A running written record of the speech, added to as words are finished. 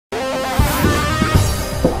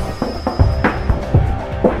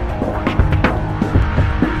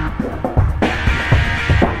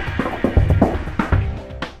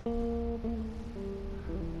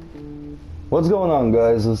What's going on,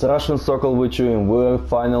 guys? It's Russian Circle with you, and we're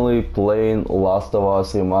finally playing Last of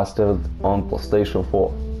Us Remastered on PlayStation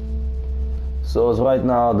 4. So it's right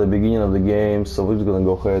now the beginning of the game, so we're just gonna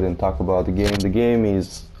go ahead and talk about the game. The game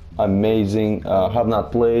is amazing. I have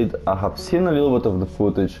not played, I have seen a little bit of the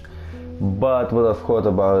footage, but what I've heard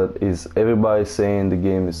about it is everybody saying the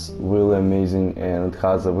game is really amazing and it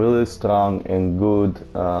has a really strong and good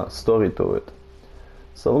story to it.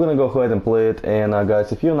 So we're gonna go ahead and play it, and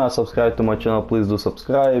guys, if you're not subscribed to my channel, please do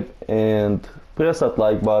subscribe and press that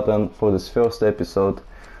like button for this first episode.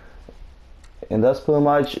 And that's pretty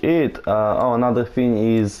much it. Oh, another thing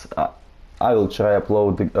is I will try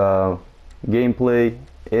upload the gameplay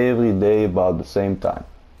every day about the same time.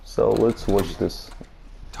 So let's watch this.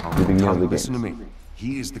 Tom, listen to me.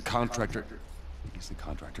 He is the contractor. He's the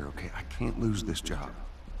contractor, okay? I can't lose this job.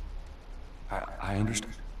 I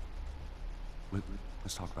understand.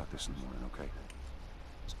 Let's talk about this in the morning, okay?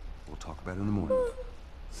 We'll talk about it in the morning. All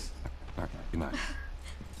right, good night.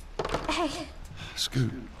 Hey.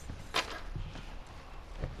 Scoot.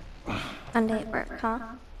 Monday at work, huh?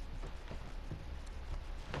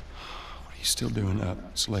 What are you still doing up?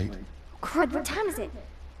 It's late. Crud, what time is it?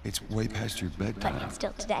 It's way past your bedtime. But it's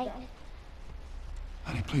still today.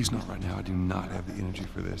 Honey, please not right now. I do not have the energy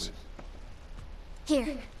for this.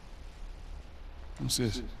 Here. What's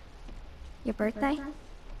this? Your birthday?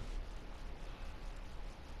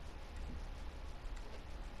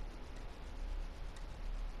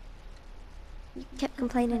 You kept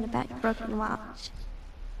complaining about your broken watch.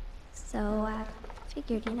 So I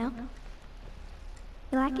figured, you know.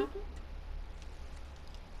 You like it?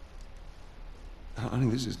 Honey,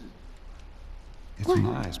 this is... It's What?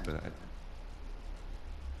 nice, but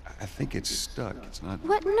I think it's stuck. It's not...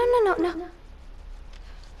 What? No.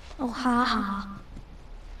 Oh, ha ha.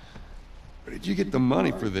 Where did you get the money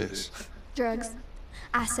for this? Drugs.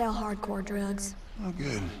 I sell hardcore drugs. Oh,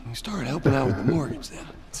 good. You started helping out with the mortgage then.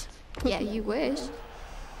 Yeah, you wish.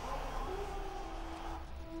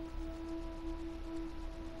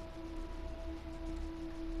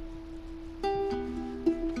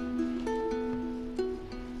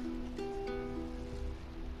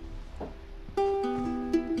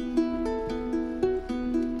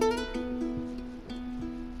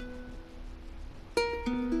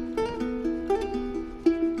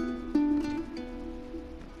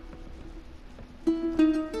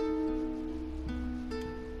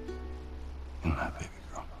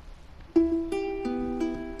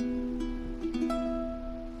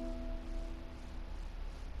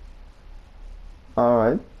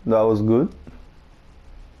 Alright, that was good.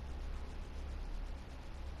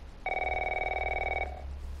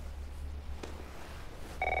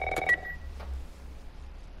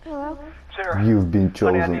 Hello? Sarah. You've been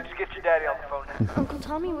Honey, I chosen. need to get your daddy on the phone. Uncle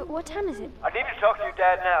Tommy, what time is it? I need to talk to your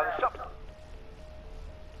dad now. There's something...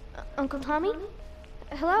 Uncle Tommy?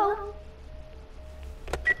 Hello?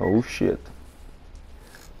 Oh shit.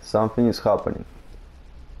 Something is happening.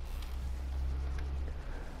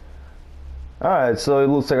 Alright, so it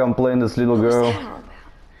looks like I'm playing this little What was girl. that all about?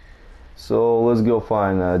 So let's go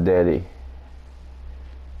find daddy.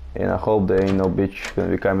 And I hope there ain't no bitch gonna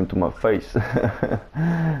be coming to my face.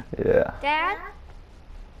 Yeah. Dad?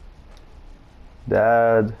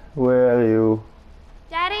 Dad, where are you?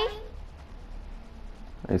 Daddy?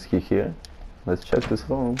 Is he here? Let's check this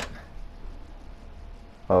room.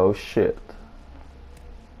 Oh shit.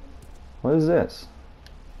 What is this?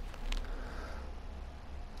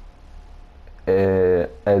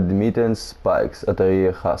 Admittance spikes at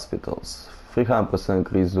area hospitals. 300%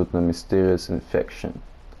 increase due to a mysterious infection.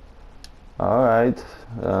 Alright.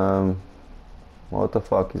 What the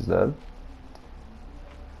fuck is that?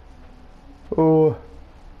 Oh.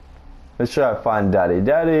 Let's try to find Daddy.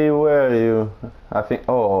 Daddy, where are you? I think...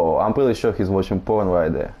 Oh, I'm pretty sure he's watching porn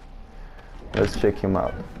right there. Let's check him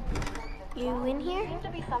out. You in here? Seem to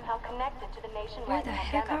be somehow connected to the Where nationwide the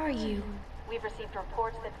heck pandemic. are you? We've received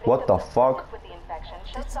reports that What the victims fuck? afflicted with the infection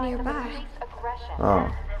show That's signs of nearby. increased aggression.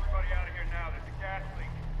 Oh.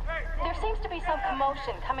 There seems to be some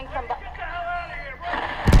commotion coming from the...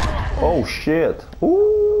 Oh shit.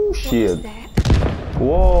 Ooh What is shit. that?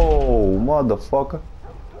 Whoa, motherfucker.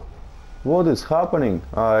 What is happening?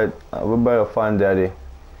 Alright, we better find Daddy.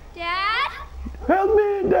 Dad? Help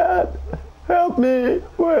me, Dad! Help me!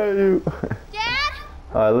 Where are you? Dad?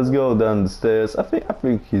 Alright, let's go down the stairs. I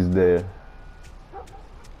think he's there.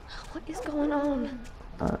 What is going on?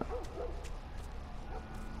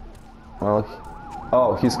 Well,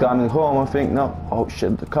 oh, he's coming home, I think. No. Oh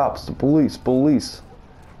shit, the cops, the police.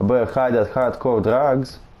 I better hide that hardcore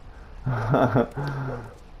drugs.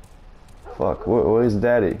 Fuck, where is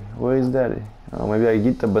Daddy? Where is Daddy? Oh, maybe I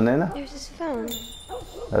get the banana? There's his phone.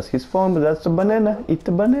 That's his phone, but that's the banana. Eat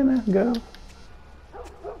the banana, girl.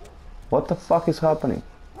 What the fuck is happening?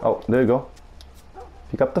 Oh, there you go.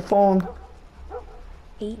 Pick up the phone.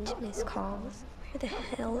 8 missed calls. Where the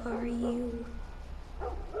hell are you?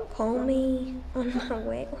 Call me on my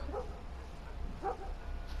way.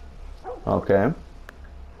 Okay.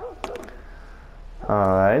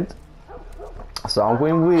 Alright.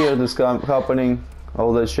 Something weird is happening.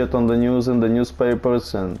 All that shit on the news and the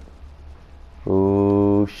newspapers and...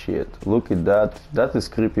 Oh shit. Look at that. That is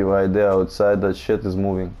creepy right there outside. That shit is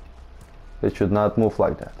moving. It should not move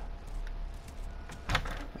like that.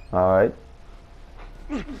 Alright.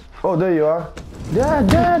 Oh, there you are.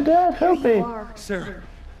 Dad, help me. Sarah,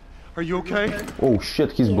 are you okay? Oh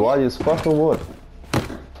shit, he's bloody as fuck or what?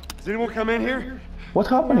 Does anyone come in here? What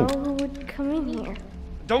happening? No one would come in here.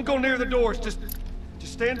 Don't go near the doors. Just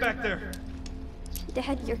stand back there.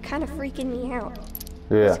 Dad, you're kind of freaking me out.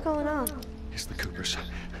 Yeah. What's going on? It's the Coopers.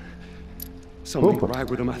 Something Cooper. right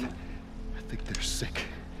with them. I think they're sick.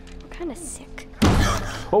 I'm kind of sick.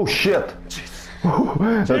 Oh shit!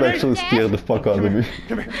 That actually scared the fuck out of me.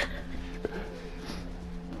 Come here.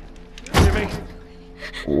 Jimmy.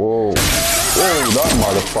 Whoa. Whoa, that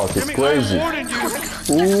motherfucker's Jimmy, crazy. I'm warning you.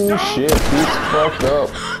 Oh shit, he's fucked up.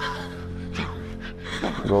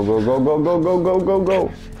 Go.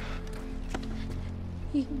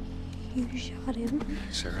 You shot him.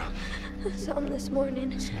 Sarah, I saw him this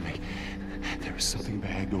morning. Jimmy, there is something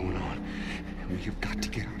bad going on. You've got to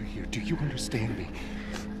get out of here. Do you understand me?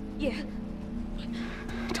 Yeah.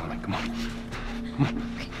 Tommy, come on.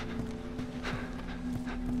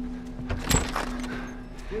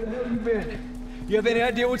 Where the hell you been? You have any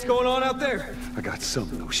idea what's going on out there? I got some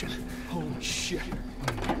notion. Holy shit.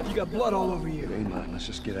 You got blood all over you. Ain't mine. Let's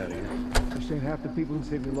just get out of here. They're saying half the people in the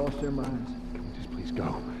city lost their minds. Can we just please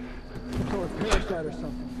go? Some sort of parasite or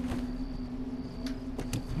something.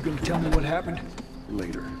 You gonna tell me what happened?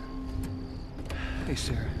 Later. Hey,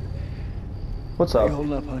 Sarah. What's How you up?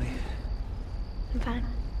 holding up, honey? I'm fine.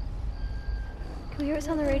 Can we hear what's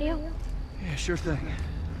on the radio? Yeah, sure thing.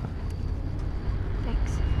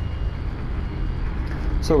 Thanks.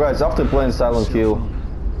 So guys, after playing Silent Cell Hill,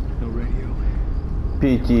 phone, no radio.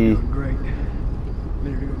 PT, Great. A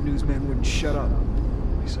minute ago, newsman wouldn't shut up.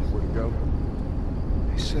 He said where to go?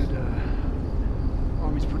 They said,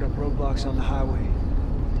 Army's put up roadblocks on the highway.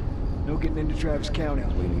 No getting into Travis County.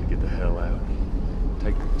 We need to get the hell out.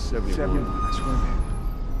 Take 71. 71, that's where I'm headed.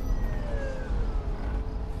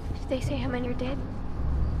 Did they say how many are dead?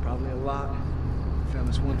 Probably a lot. Found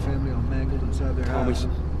this one family all mangled inside their Tommy. house.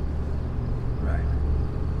 Right.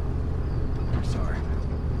 I'm sorry.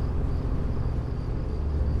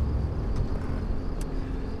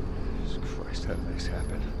 Jesus Christ, how did this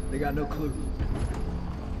happen? They got no clue.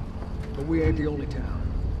 But we ain't the only town.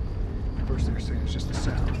 First they're saying it's just the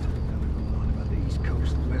South. Now they're going on about the East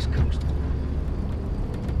Coast, the West Coast.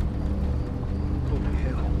 Holy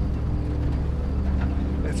hell.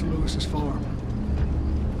 That's Lewis's farm.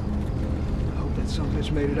 I hope that son of a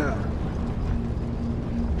bitch made it out.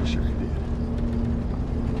 Sure he did.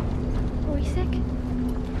 Are we sick?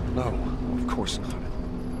 No, of course not.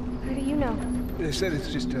 How do you know? They said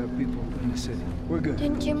it's just people in the city. We're good.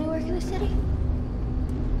 Didn't Jimmy work in the city?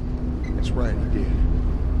 That's right, he did.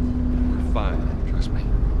 We're fine, trust me.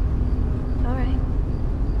 All right.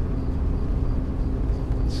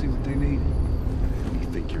 Let's see what they need. What do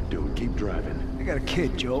you think you're doing? Keep driving. They got a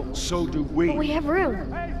kid, Joel. So do But we. we have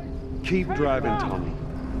room. Keep driving, Tommy.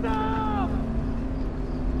 I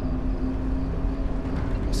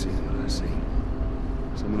see what I see.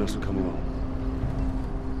 Someone else will come along.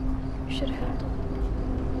 You should have held him.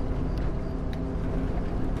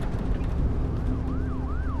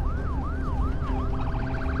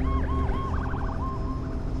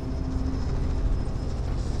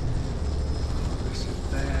 This is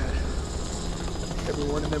bad.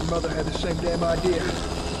 Everyone and their mother had the same damn idea.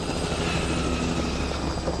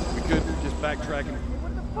 We could just backtracking.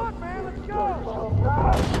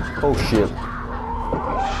 oh shit.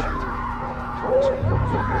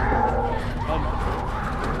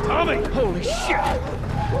 Tommy! Holy shit!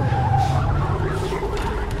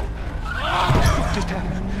 What just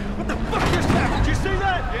happened? What the fuck just happened? Did you see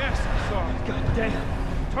that? Yes, I'm sorry. God damn.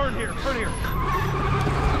 Turn here, turn here.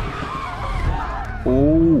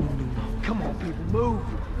 Oh, Come on, people, move.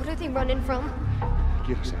 What are they running from?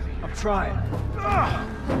 Get us out of here. I'm trying. Oh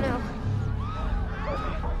no.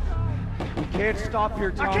 We can't stop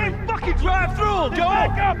here, Tommy. I can't fucking drive through them, Joel!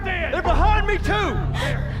 Back up then! They're behind me, too!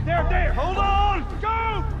 There! Hold on!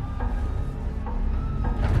 Go!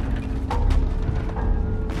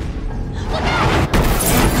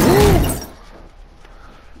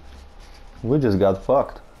 We just got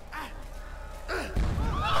fucked.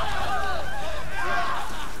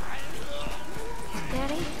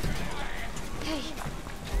 Daddy? Hey.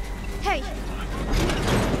 Hey!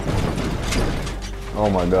 Oh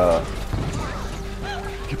my god.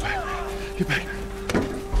 Get back. Get back.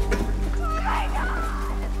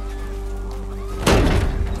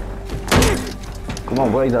 Come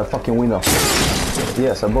on, break that fucking window.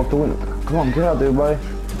 Yes, I broke the window. Come on, get out, everybody.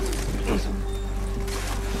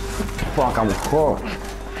 Fuck, I'm caught.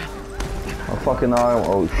 My fucking arm.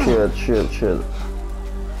 Oh shit, shit, shit.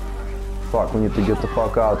 Fuck, we need to get the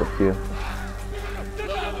fuck out of here.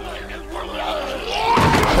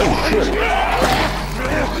 Oh shit.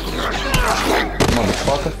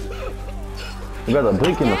 Motherfucker. You got a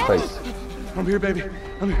brick in the face. I'm here, baby.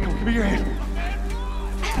 I'm here. Come, give me your hand.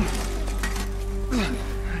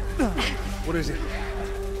 What is it?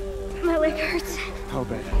 My leg hurts. How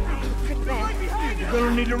bad? Pretty bad. You're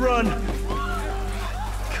gonna need to run.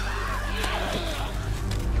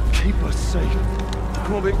 Keep us safe.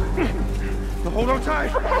 Come on, baby. Now hold on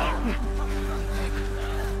tight.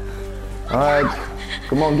 Alright.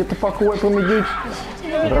 Come on, get the fuck away from me, dude.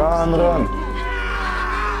 Run, run.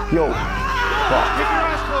 Yo. Fuck. Keep your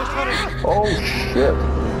eyes closed, honey. Oh shit.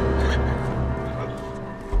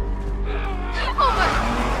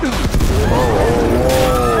 Oh,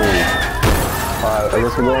 Alright, I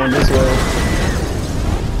guess we're going this way.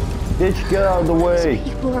 Bitch, get out of the way.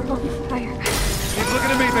 You are on fire. Keep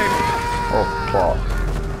looking at me, baby. Oh, fuck.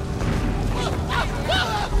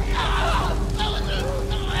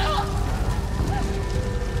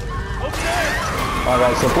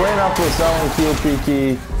 Alright, so playing up with Silent Hill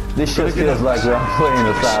PT, this shit feels like we're playing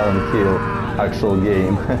a Silent Hill actual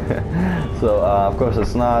game. So, of course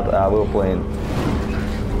it's not, we're playing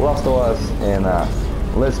Last of Us, and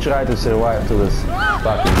let's try to survive to this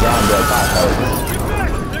fucking zombie attack.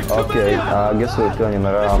 Okay, I guess we're turning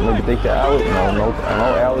around. Maybe take the alley. No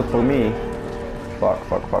alley for me. Fuck.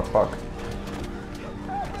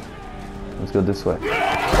 Let's go this way.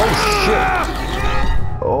 Oh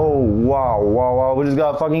shit! Oh wow! We just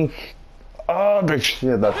got fucking. Oh the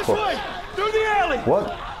shit! That's fucked. Through the alley.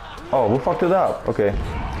 What? Oh, we fucked it up. Okay.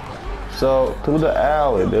 So through the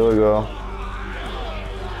alley. There we go.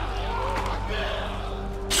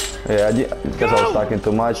 Yeah, because I was talking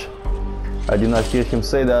too much. I did not hear him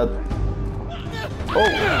say that. Oh!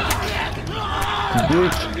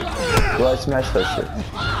 Bitch! Do I smash that shit?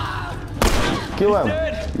 Kill him!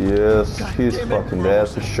 Yes, he's fucking dead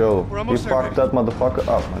for sure. He fucked that motherfucker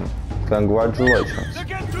up, man. Congratulations.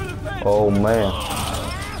 Oh man.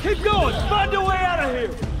 Keep going! Find a way out of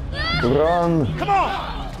here! Run! Come on!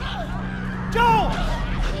 Go!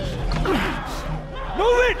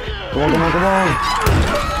 Move it! Come on!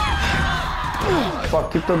 Fuck,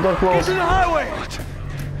 keep the door Get closed. to the highway!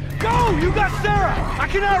 Go! You got Sarah! I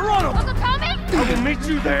can outrun him! Uncle Tommy? I will meet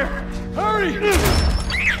you there! Hurry!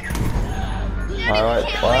 Alright.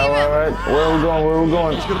 Where are we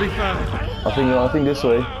going? It's gonna be fine. I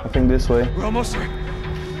think this way. We're almost there.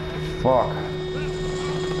 Fuck.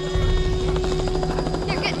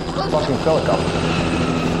 You're getting close. Fucking helicopter.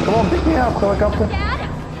 Come on, pick me up, helicopter. Dad?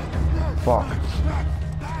 Fuck.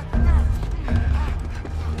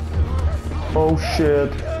 Oh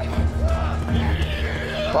shit.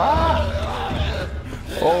 Ah!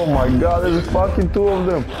 Oh my god, there's fucking two of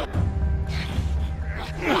them.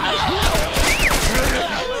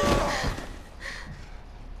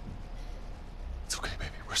 It's okay,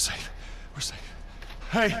 baby. We're safe.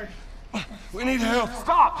 Hey, we need help.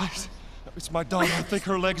 Stop! Please. It's my daughter. I think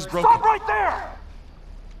her leg is broken. Stop right there!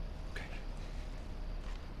 Okay.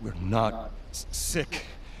 We're not sick.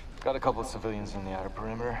 Got a couple of civilians in the outer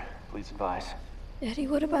perimeter. Please advise. Daddy,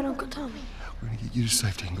 what about Uncle Tommy? We're gonna get you to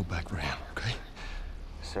safety and go back for him, okay?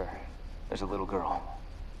 Sir, there's a little girl.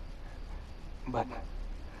 But...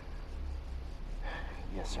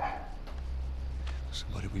 Yes, sir.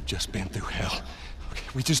 Somebody, we've just been through hell. Okay,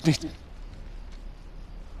 we just need...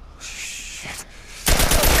 Shit.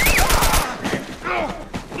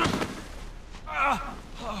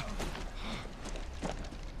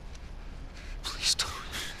 Please don't.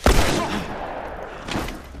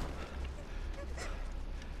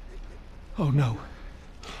 Oh no.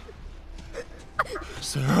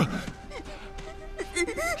 Sarah.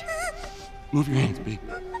 Move your hands, baby.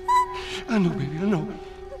 I know, baby, I know.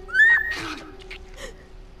 God.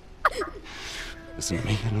 Listen to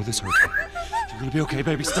me, I know this hurts. You're gonna be okay,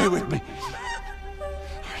 baby. Stay with me. All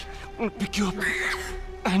right, I'm gonna pick you up.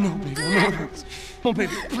 I know, baby, I know it hurts. Come on,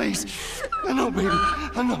 baby, please. I know, baby,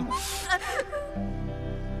 I know.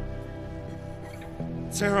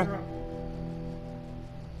 Sarah.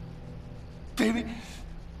 Baby.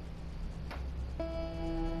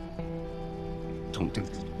 Don't do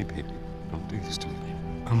this to me, baby. Don't do this to me, baby.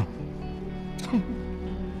 Come on.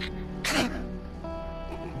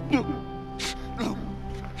 No. No.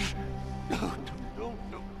 No. No.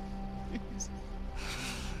 No. Please.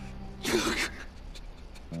 Please.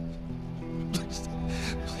 Please.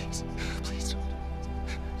 Please. Please. Please.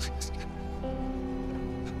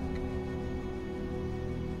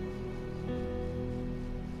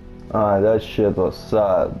 Ah, that shit was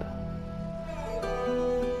sad.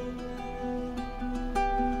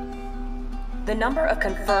 The number of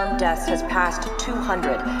confirmed deaths has passed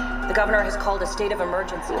 200. The governor has called a state of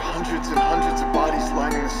emergency. There are hundreds and hundreds of bodies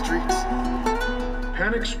lining the streets.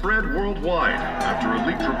 Panic spread worldwide after a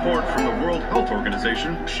leaked report from the World Health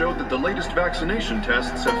Organization showed that the latest vaccination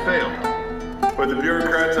tests have failed. With the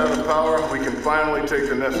bureaucrats out of power, we can finally take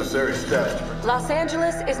the necessary steps. Los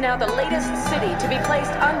Angeles is now the latest city to be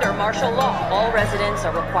placed under martial law. All residents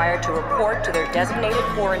are required to report to their designated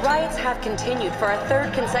quarantine. Riots have continued for a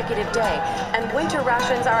third consecutive day, and winter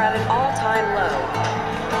rations are at an all-time low.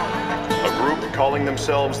 A group calling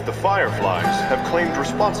themselves the Fireflies have claimed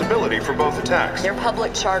responsibility for both attacks. Their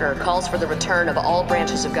public charter calls for the return of all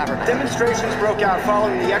branches of government. Demonstrations broke out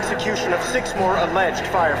following the execution of 6 more alleged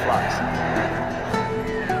Fireflies.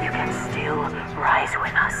 Rise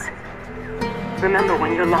with us. Remember,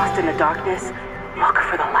 when you're lost in the darkness, look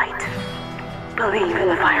for the light. Believe in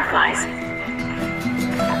the Fireflies.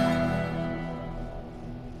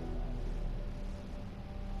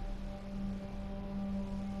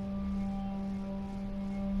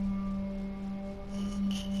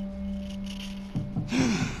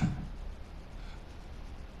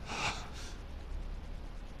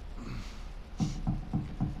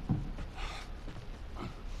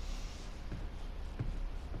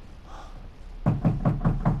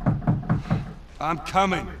 I'm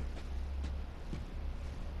coming.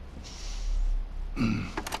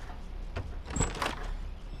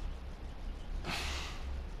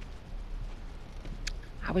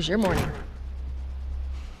 How was your morning?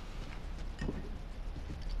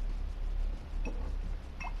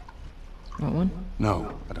 Want one?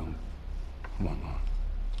 No, I don't want one.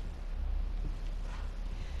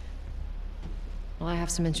 Well, I have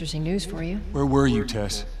some interesting news for you. Where were you,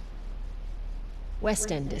 Tess?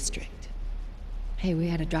 West End District. Hey, we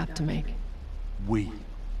had a drop to make. We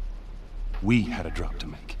had a drop to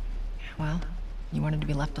make. Well, you wanted to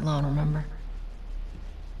be left alone, remember?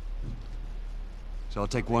 So I'll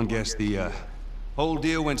take one guess. The whole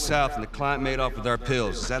deal went south and the client made off with our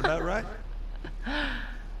pills. Is that about right?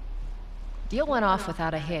 Deal went off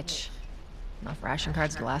without a hitch. Enough ration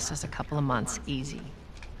cards to last us a couple of months, easy.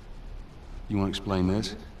 You want to explain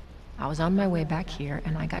this? I was on my way back here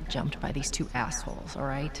and I got jumped by these 2 assholes, all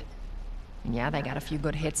right? And yeah, they got a few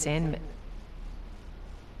good hits in, but...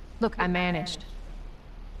 Look, I managed.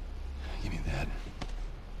 Give me that. Are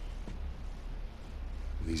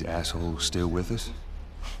these assholes still with us?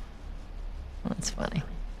 That's funny.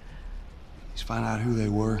 Just find out who they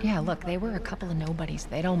were. Yeah, look, they were a couple of nobodies.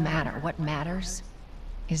 They don't matter. What matters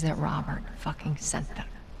is that Robert fucking sent them.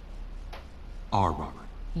 Our Robert.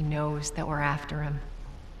 He knows that we're after him.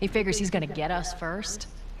 He figures he's gonna get us first.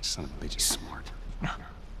 Son of a bitch is smart. No.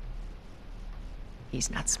 He's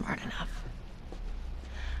not smart enough.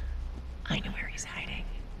 I know where he's hiding.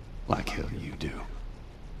 Like hell you do.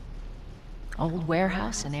 Old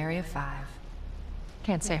warehouse in Area 5.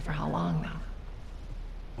 Can't say for how long, though.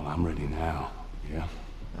 Well, I'm ready now, yeah?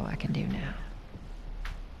 Oh, I can do now.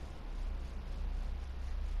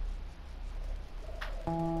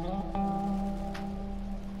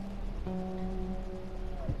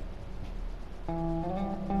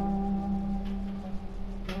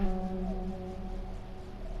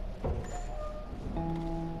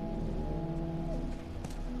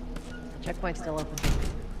 Checkpoint's still open.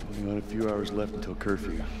 Only got a few hours left until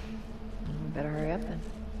curfew. We better hurry up then.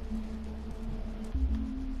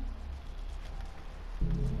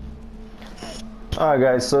 Alright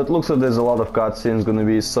guys, so it looks like there's a lot of cutscenes gonna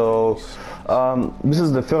be, so this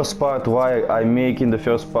is the first part. Why I make in the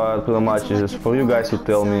first part pretty much is for you guys to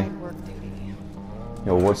tell me,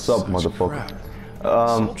 yo, what's up, motherfucker.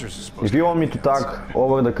 If you want me to talk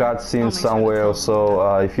over the cutscenes somewhere,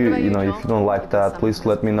 so if you don't like that, please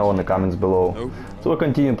let me know in the comments below. So we'll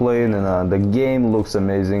continue playing, and the game looks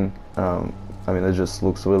amazing. I mean, it just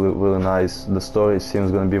looks really nice. The story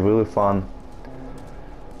seems gonna be really fun.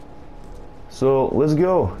 So let's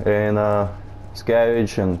go and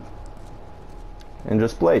scavenge and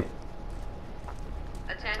just play.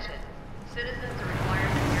 Attention. Citizens are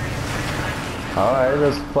required to carry a Alright,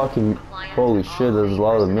 that's fucking holy shit, there's a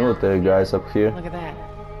lot of military guys up here. Look at that.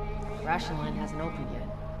 Ration line hasn't opened yet.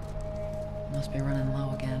 Must be running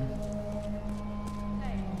low again.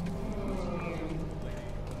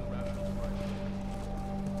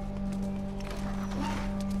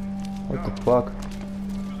 What the fuck?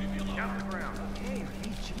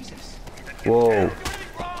 Whoa.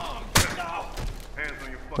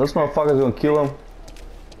 This motherfucker's gonna kill him.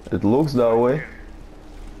 It looks that way.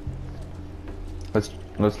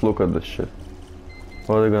 Let's look at this shit.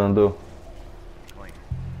 What are they gonna do?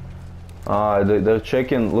 They're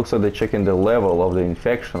checking. Looks like they're checking the level of the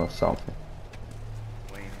infection or something.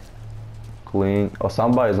 Clean. Oh,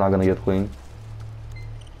 somebody's not gonna get clean.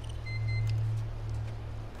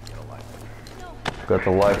 Got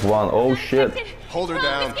a life one. Oh shit. Hold her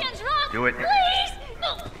down. Do it.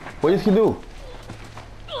 What did he do?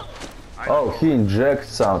 Oh, he injects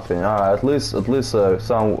something. At least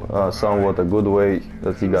somewhat a good way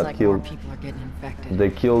that he got killed. People are getting infected. They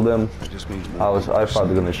killed them. I thought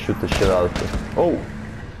they were gonna shoot the shit out of him. Oh.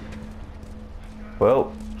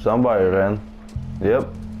 Well, somebody ran.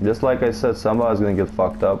 Yep. Just like I said, somebody's gonna get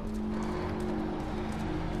fucked up.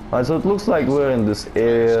 Alright, so it looks like we're in this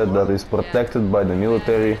area that is protected by the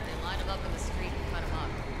military.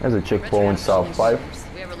 There's a checkpoint South 5.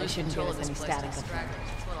 We shouldn't get us any static up there.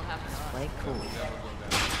 Play cool.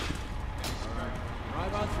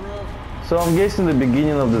 So I'm guessing the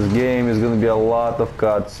beginning of this game is gonna be a lot of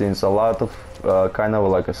cutscenes, a lot of kind of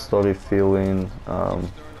like a story feeling. So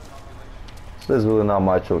there's really not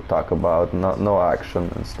much to talk about, no action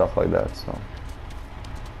and stuff like that. So.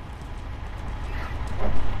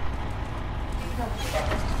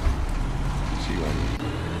 See you later.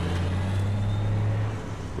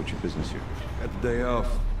 What's your business here? Got the day off.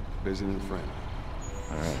 Visiting a friend.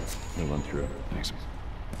 Alright, we'll run through. Thanks.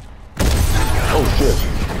 Oh shit.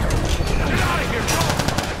 Get out of here, go!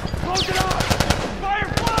 Close it up!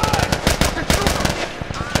 Firefly!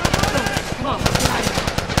 Come on,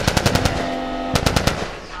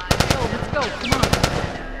 let's go, come on.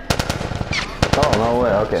 Oh, no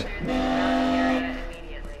way, okay.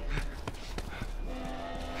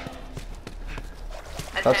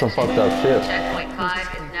 That's some fucked up shit. Checkpoint 5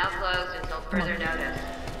 is now closed until further notice.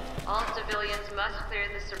 All civilians must clear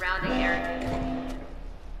the surrounding area.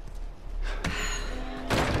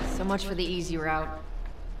 So much for the easy route.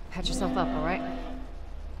 Patch yourself up, alright?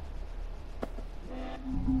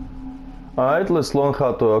 Alright, let's learn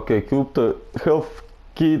how to, equip the health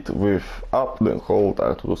kit with up then hold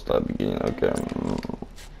R to start beginning, okay.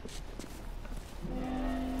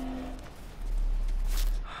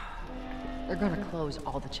 They're gonna close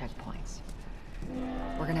all the checkpoints.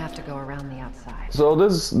 We're gonna have to go around the outside. So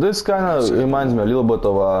this kind of reminds me a little bit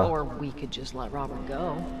of Or we could just let Robert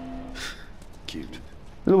go. Cute.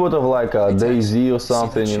 a little bit of like a DayZ or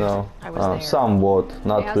something, you know. Somewhat,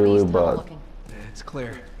 not really, but. It's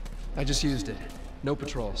clear. I just used it. No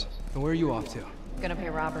patrols. And where are you off to? Gonna pay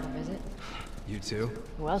Robert a visit? You too?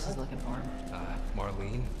 Who else is looking for him?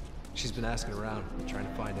 Marlene. She's been asking around, trying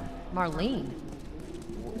to find him. Marlene?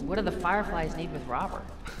 What do the Fireflies need with Robert?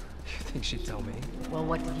 You think she'd tell me? Well,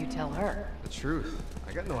 what did you tell her? The truth.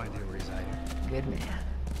 I got no idea where he's hiding. Good man.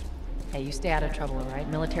 Hey, you stay out of trouble, alright?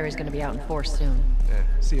 Military's gonna be out in force soon. Yeah,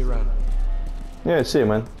 see you around. Yeah, see you,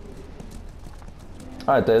 man.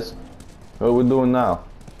 Alright, Tess. What are we doing now?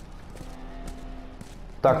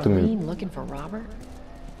 Talk to me. Marlene looking for Robert?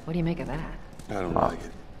 What do you make of that? I don't like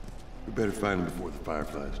it. We better find him before the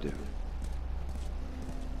Fireflies do.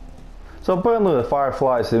 So apparently the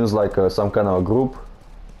Firefly seems like some kind of a group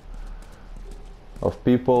of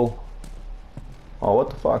people. Oh, what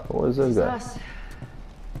the fuck? What is this guy? Us.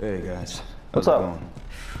 Hey guys. What's up?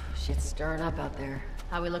 Shit's stirring up out there.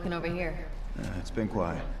 How we looking over here? It's been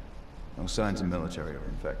quiet. No signs of military or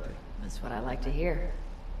infected. That's what I like to hear.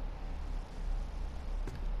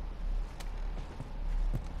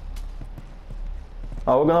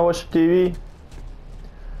 Oh, we're gonna watch TV?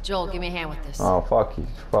 Joel, give me a hand with this. Oh,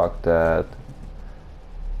 fuck that.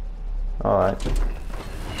 Alright.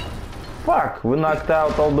 Fuck, we knocked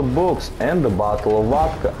out all the books and the bottle of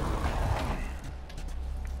vodka.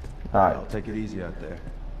 Alright. I'll take it easy out there.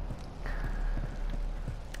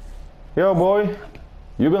 Yo, boy.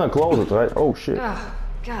 You're gonna close it, right? Oh, shit. Oh,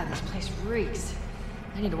 God, this place reeks.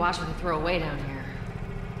 I need to watch what they throw away down here.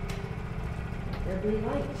 There'll be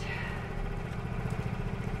light.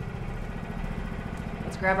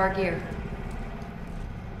 Let's grab our gear.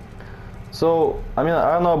 So, I mean,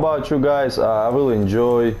 I don't know about you guys, I really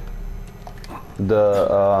enjoy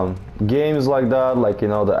the games like that, like, you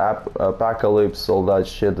know, the apocalypse, all that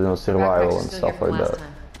shit, you know, survival and stuff like that.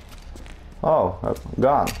 Oh,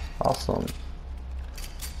 gone. Awesome.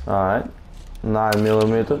 Alright.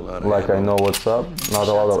 9mm, like I know what's up. Not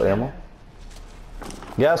a lot of ammo.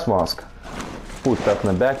 Gas mask. Put that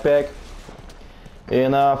in the backpack.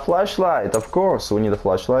 And a flashlight, of course, we need a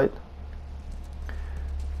flashlight.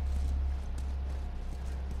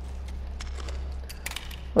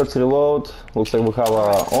 Let's reload. Looks like we have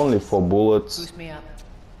only 4 bullets. Boost me up.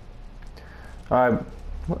 Alright,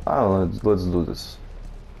 I don't know, let's do this.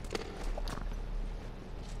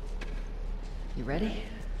 You ready?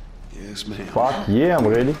 Yes, ma'am. Fuck yeah, I'm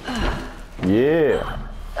ready. Yeah.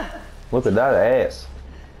 Look at that ass.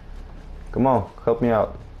 Come on, help me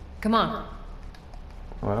out. Come on.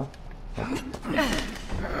 Well.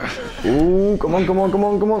 Ooh, come on, come on, come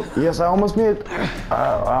on, come on. Yes, I almost made it.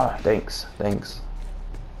 Thanks, thanks.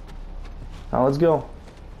 Now let's go.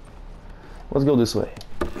 Let's go this way.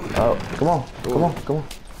 Oh, come on, come on, come on.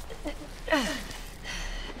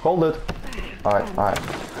 Hold it. Alright,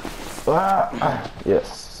 alright.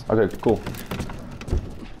 Yes. Okay, cool.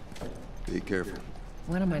 Be careful.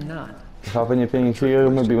 When am I not? Have anything here?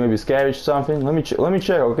 Maybe scavenge something. Let me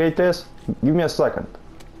check. Okay, Tess. Give me a second.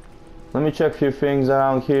 Let me check a few things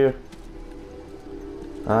around here.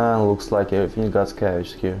 Looks like everything got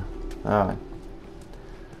scavenged here. Alright.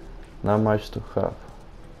 Not much to have.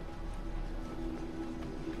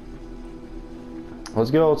 Let's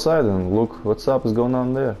go outside and look what's up is going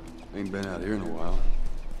on there. Ain't been out here in a while.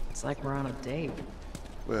 It's like we're on a date.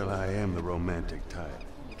 Well, I am the romantic type.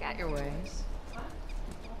 You got your ways.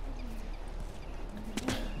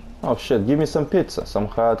 Oh shit, give me some pizza, some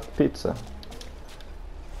hot pizza.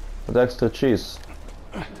 With extra cheese.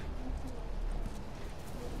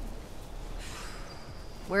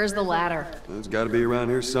 Where's the ladder? It's gotta be around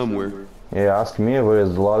here somewhere. Yeah, ask me where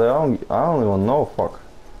is the ladder. I don't even know, fuck.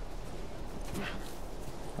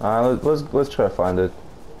 Let's try to find it.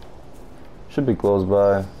 Should be close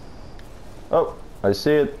by. Oh, I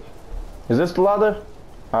see it. Is this the ladder?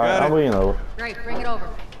 Alright, I'm bringing it over. Great, bring it over.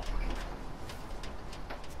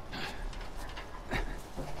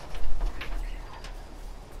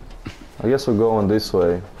 I guess we're going this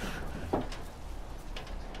way.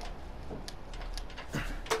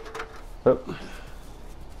 Oh.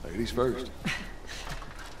 Ladies first.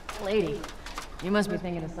 Lady, you must be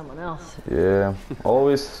thinking of someone else. Yeah,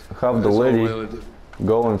 always have the lady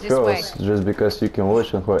going first just because you can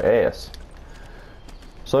watch on her ass.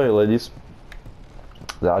 Sorry, ladies.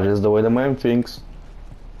 That's just the way the man thinks.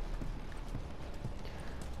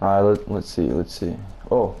 Alright, let's see.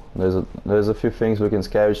 Oh, there's a few things we can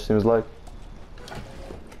scavenge, seems like.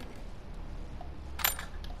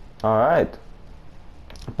 Alright.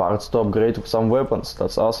 Parts to upgrade with some weapons,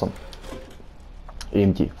 that's awesome.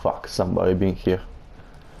 Empty, fuck, somebody been here.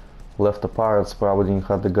 Left the parts, probably didn't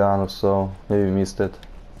have the gun or so, maybe missed it.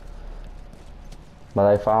 But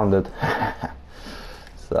I found it.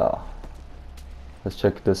 So, let's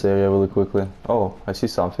check this area really quickly. Oh, I see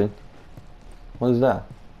something. What is that?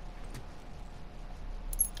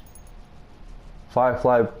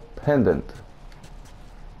 Firefly pendant.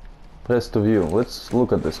 Press to view. Let's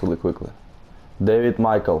look at this really quickly. David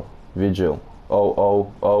Michael, Vigil,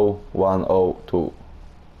 000102.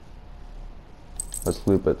 Let's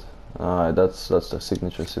flip it. Alright, that's the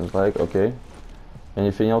signature, seems like. Okay.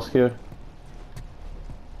 Anything else here?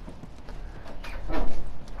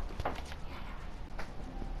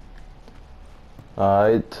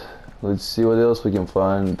 Alright, let's see what else we can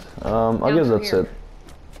find. I guess that's it.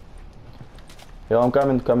 Yeah, I'm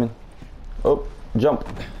coming. Oh, jump.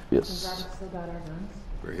 Yes.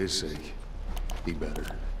 For his sake, he better.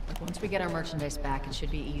 Once we get our merchandise back, it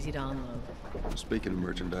should be easy to unload. Speaking of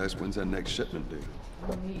merchandise, when's that next shipment due?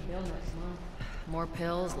 More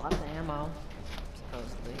pills, lots of ammo,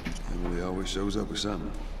 supposedly. Emily always shows up with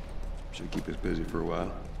something. Should keep us busy for a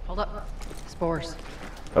while. Hold up. Spores.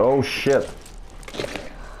 Oh shit.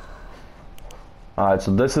 Alright,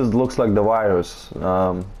 so this looks like the virus.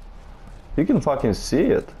 You can fucking see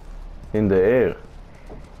it in the air.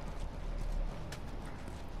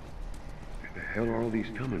 Where the hell are all these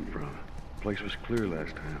coming from? The place was clear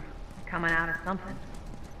last time. Coming out of something.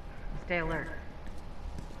 Stay alert.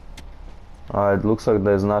 It looks like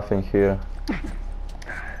there's nothing here.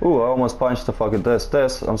 Ooh, I almost punched the fucking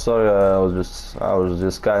Tess. I'm sorry, I was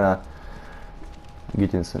just kinda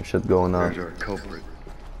getting some shit going on. There's our culprit.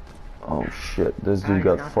 Oh shit, this dude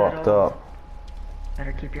got fucked up.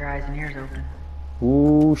 Better keep your eyes and ears open.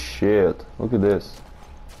 Ooh shit, look at this.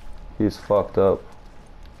 He's fucked up.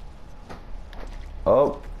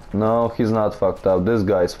 Oh, no, he's not fucked up. This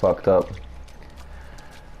guy's fucked up.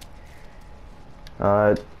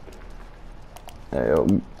 Alright. Hey, yo,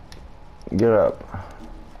 get up.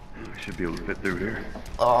 I should be able to fit through here.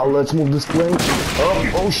 Oh, let's move this plane.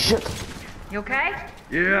 Oh shit. You okay?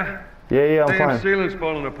 Yeah. Yeah, I'm Damn fine. ceiling's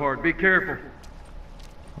falling apart. Be careful.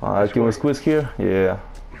 Alright, can we squeeze here? Yeah.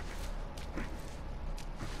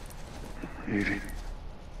 Easy.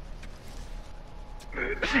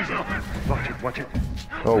 Watch it.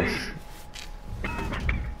 Oh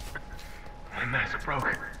My mask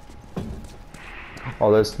broke.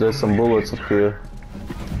 Oh, there's some bullets up here.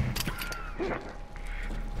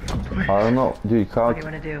 I don't know, dude. How? What do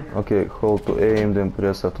you want to do? Okay, hold to aim, then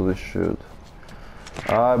press F to shoot.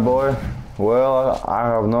 Alright, boy. Well, I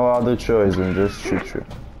have no other choice than just shoot you.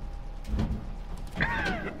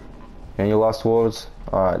 Any last words?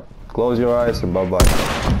 Alright, close your eyes and bye-bye.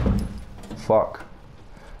 Fuck.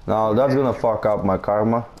 Now that's gonna fuck up my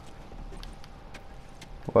karma.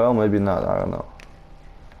 Well, maybe not, I don't know.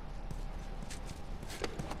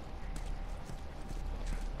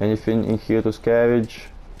 Anything in here to scavenge?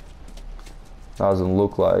 Doesn't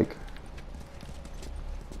look like.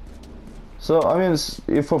 So, I mean,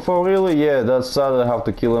 if for really, yeah, that's sad I have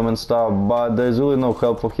to kill him and stuff, but there's really no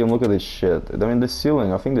help for him. Look at this shit. I mean, the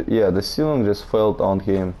ceiling, I think that, yeah, the ceiling just fell on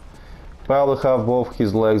him. Probably have both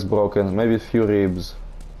his legs broken, maybe a few ribs.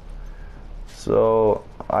 So,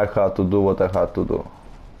 I had to do what I had to do.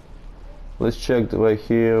 Let's check right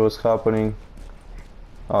here what's happening.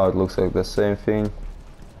 Oh, it looks like the same thing.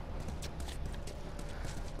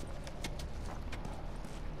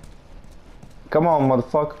 Come on,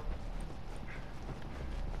 motherfucker.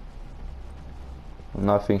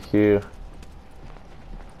 Nothing here.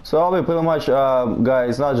 So I'll be pretty much,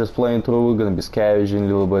 guys, not just playing through. We're gonna be scavenging a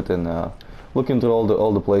little bit and looking through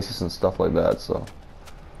all the places and stuff like that. So.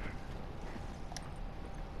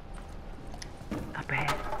 Up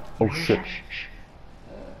ahead. Oh shit.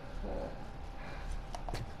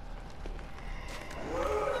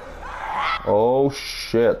 Oh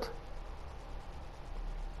shit.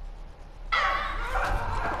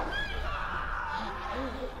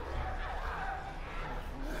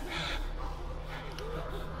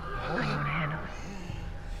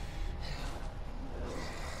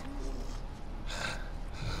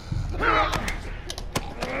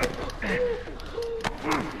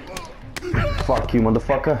 Fuck you,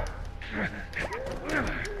 motherfucker.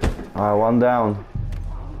 Alright, one down.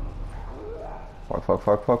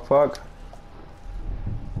 Fuck.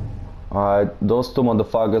 Alright, those two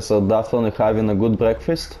motherfuckers are definitely having a good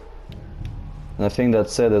breakfast. And I think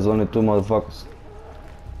that's it, there's only two motherfuckers.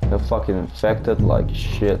 They're fucking infected like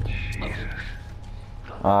shit.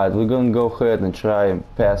 Alright, we're gonna go ahead and try and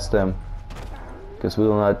pass them. Because we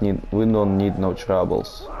don't need no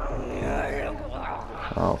troubles.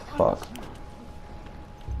 Oh fuck.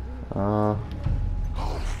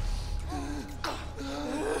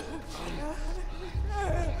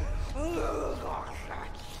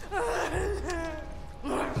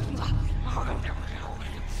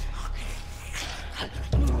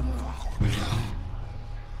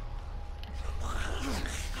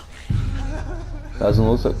 Doesn't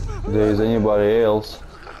look like there is anybody else.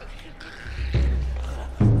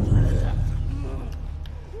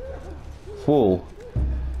 Full.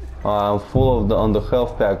 I'm full of on the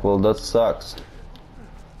health pack. Well, that sucks.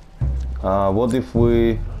 What if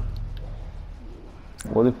we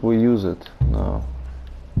use it? No.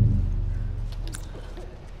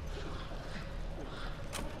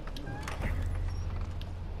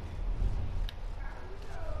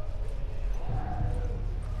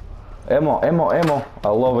 Ammo. I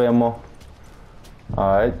love ammo.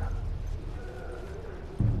 Alright.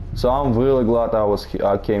 So I'm really glad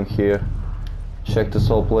I came here. Check this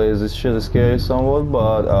whole place. This shit is scary somewhat,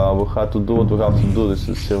 but we had to do what we have to do. This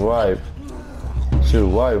is survive.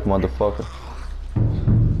 Survive, motherfucker.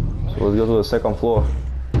 So let's go to the second floor.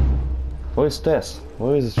 Where is Tess?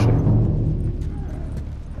 Where is this shit?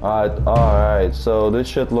 Alright, so this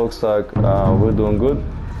shit looks like we're doing good.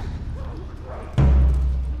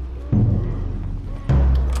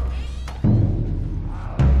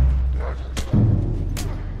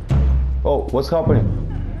 Oh, what's happening?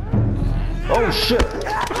 Oh shit!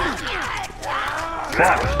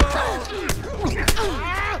 Fuck!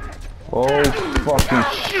 Oh fucking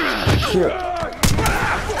shit!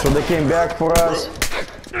 So they came back for us?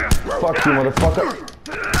 Fuck you, motherfucker!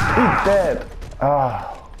 Eat that!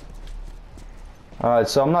 Ah. Alright,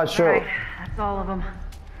 so I'm not sure. Right, that's all of them.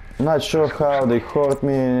 I'm not sure how they hurt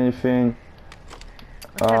me or anything.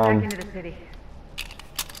 Let's head back into the city.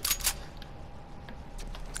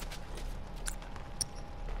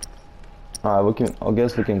 Alright, I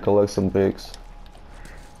guess we can collect some bricks.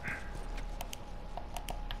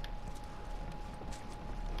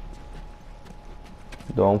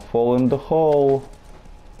 Don't fall in the hole.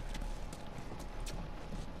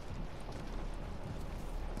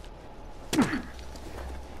 Some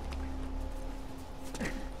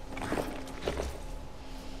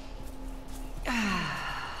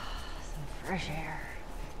fresh air.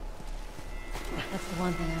 That's the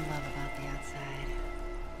one thing I love about the outside.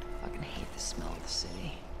 Fucking hate the smell of the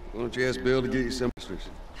city. Why don't you ask Bill to get you some extras?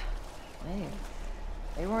 Hey,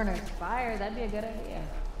 if they weren't expired, that'd be a good idea.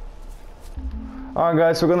 Alright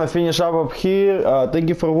guys, we're gonna finish up here. Thank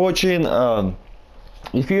you for watching.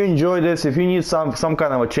 If you enjoyed this, if you need some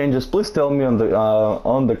kind of a changes, please tell me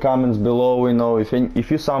on the comments below. You know,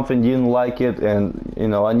 if you something didn't like it, and you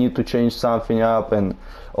know I need to change something up and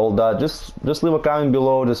all that, just leave a comment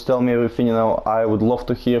below. Just tell me everything. You know, I would love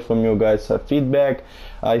to hear from you guys. Feedback.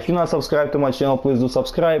 If you're not subscribed to my channel, please do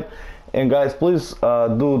subscribe. And guys, please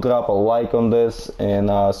do drop a like on this, and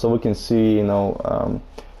so we can see, you know,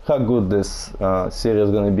 how good this series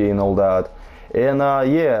is gonna be and all that. And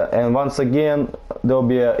yeah, and once again, there'll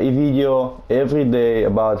be a video every day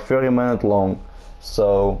about 30 minutes long.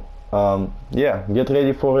 So yeah, get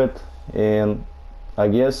ready for it, and I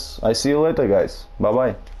guess I see you later, guys. Bye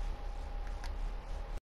bye.